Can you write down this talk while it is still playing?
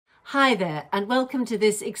Hi there, and welcome to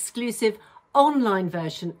this exclusive online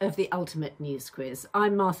version of the Ultimate News Quiz.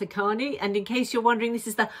 I'm Martha Carney, and in case you're wondering, this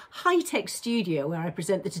is the high-tech studio where I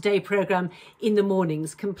present the Today programme in the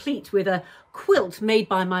mornings, complete with a quilt made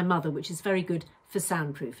by my mother, which is very good for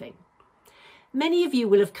soundproofing. Many of you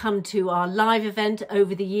will have come to our live event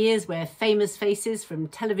over the years where famous faces from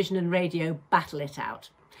television and radio battle it out.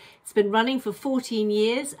 It's been running for 14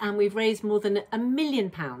 years and we've raised more than £1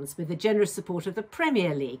 million with the generous support of the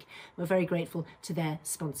Premier League. We're very grateful to their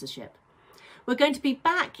sponsorship. We're going to be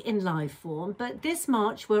back in live form, but this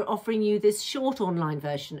March we're offering you this short online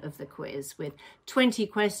version of the quiz with 20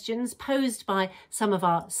 questions posed by some of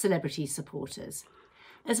our celebrity supporters.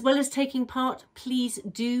 As well as taking part, please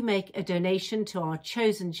do make a donation to our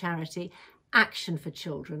chosen charity, Action for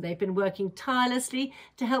Children. They've been working tirelessly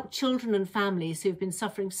to help children and families who've been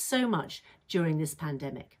suffering so much during this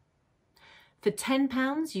pandemic. For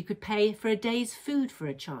 £10, you could pay for a day's food for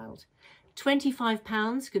a child.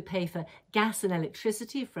 £25 could pay for gas and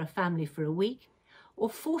electricity for a family for a week, or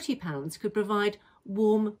 £40 could provide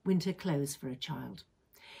warm winter clothes for a child.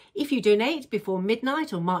 If you donate before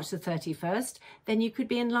midnight or March the 31st, then you could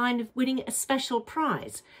be in line of winning a special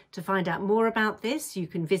prize. To find out more about this, you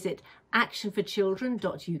can visit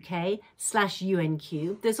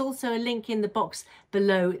actionforchildren.uk/UNQ. There's also a link in the box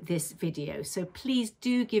below this video, so please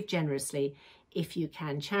do give generously if you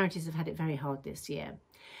can. Charities have had it very hard this year.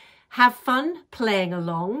 Have fun playing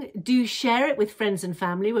along. Do share it with friends and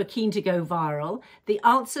family. We're keen to go viral. The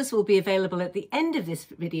answers will be available at the end of this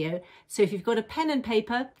video, so if you've got a pen and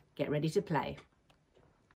paper, get ready to play.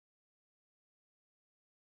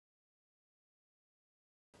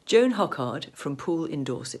 Joan Hockard from Poole in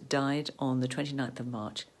Dorset died on the 29th of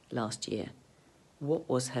March last year. What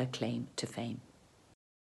was her claim to fame?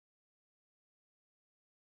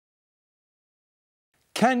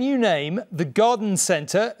 Can you name the Garden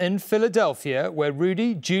Centre in Philadelphia where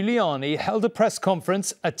Rudy Giuliani held a press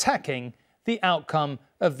conference attacking the outcome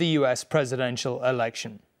of the US presidential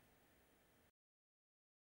election?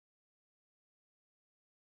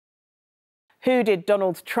 Who did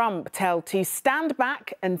Donald Trump tell to stand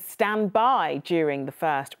back and stand by during the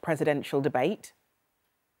first presidential debate?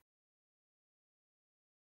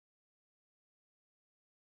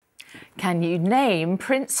 Can you name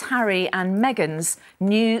Prince Harry and Meghan's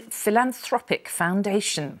new philanthropic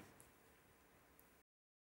foundation?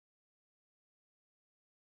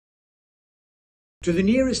 To the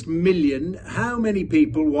nearest million, how many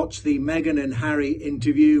people watched the Meghan and Harry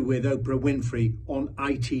interview with Oprah Winfrey on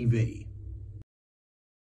ITV?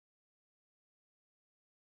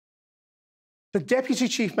 The Deputy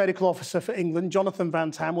Chief Medical Officer for England, Jonathan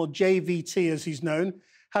Van Tam, or JVT as he's known,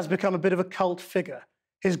 has become a bit of a cult figure.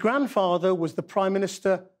 His grandfather was the Prime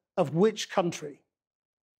Minister of which country?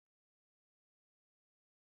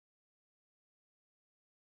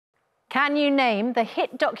 Can you name the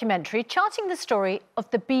hit documentary charting the story of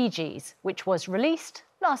the Bee Gees, which was released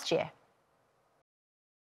last year?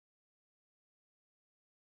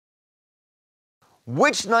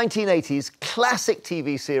 Which 1980s classic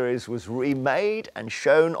TV series was remade and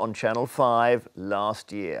shown on Channel 5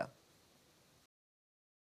 last year?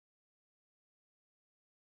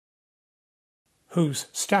 Whose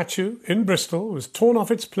statue in Bristol was torn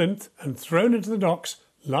off its plinth and thrown into the docks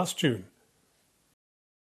last June?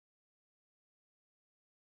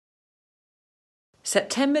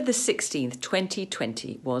 September the 16th,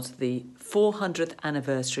 2020 was the 400th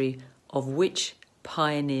anniversary of which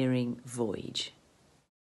pioneering voyage?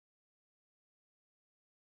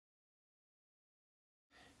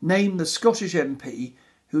 Name the Scottish MP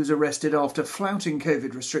who was arrested after flouting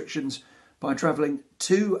COVID restrictions by travelling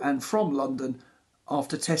to and from London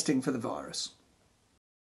after testing for the virus.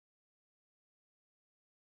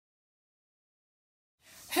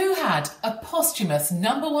 Who had a posthumous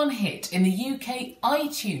 #1 hit in the UK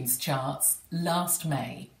iTunes charts last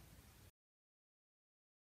May?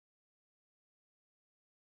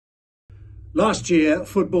 Last year,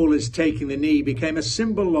 footballers taking the knee became a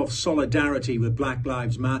symbol of solidarity with Black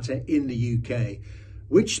Lives Matter in the UK.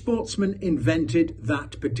 Which sportsman invented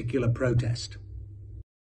that particular protest?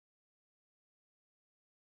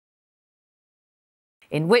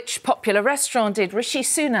 In which popular restaurant did Rishi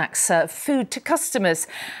Sunak serve food to customers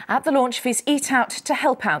at the launch of his Eat Out to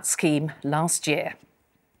Help Out scheme last year?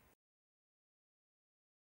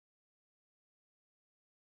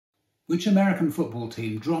 Which American football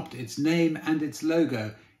team dropped its name and its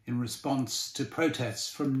logo in response to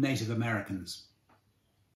protests from Native Americans?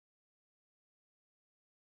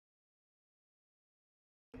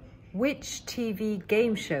 Which TV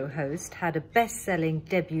game show host had a best-selling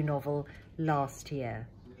debut novel last year?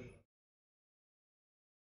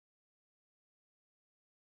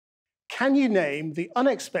 can you name the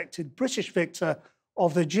unexpected British victor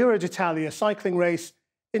of the Giro d'Italia cycling race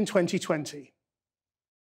in 2020?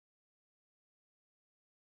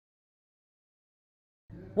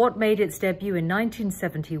 What made its debut in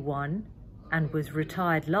 1971 and was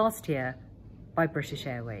retired last year by British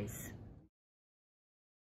Airways?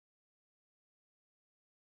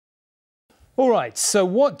 All right, so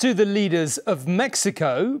what do the leaders of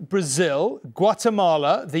Mexico, Brazil,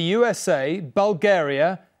 Guatemala, the USA,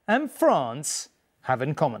 Bulgaria and France have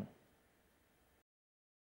in common?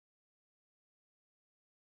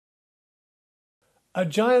 A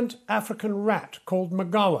giant African rat called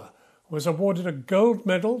Magawa was awarded a gold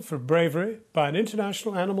medal for bravery by an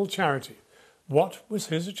international animal charity. What was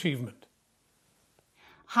his achievement?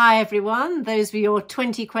 Hi everyone, those were your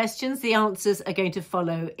 20 questions. The answers are going to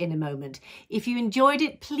follow in a moment. If you enjoyed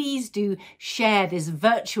it, please do share this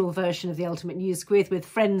virtual version of the Ultimate News Quiz with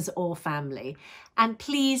friends or family. And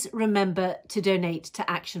please remember to donate to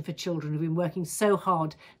Action for Children, who've been working so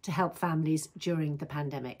hard to help families during the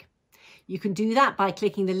pandemic. You can do that by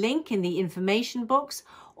clicking the link in the information box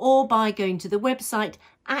or by going to the website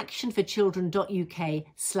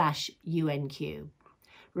actionforchildren.uk/UNQ.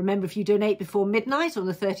 Remember, if you donate before midnight on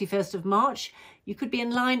the 31st of March, you could be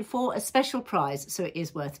in line for a special prize, so it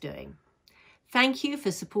is worth doing. Thank you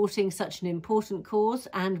for supporting such an important cause,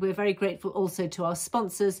 and we're very grateful also to our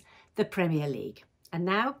sponsors, the Premier League. And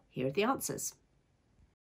now, here are the answers.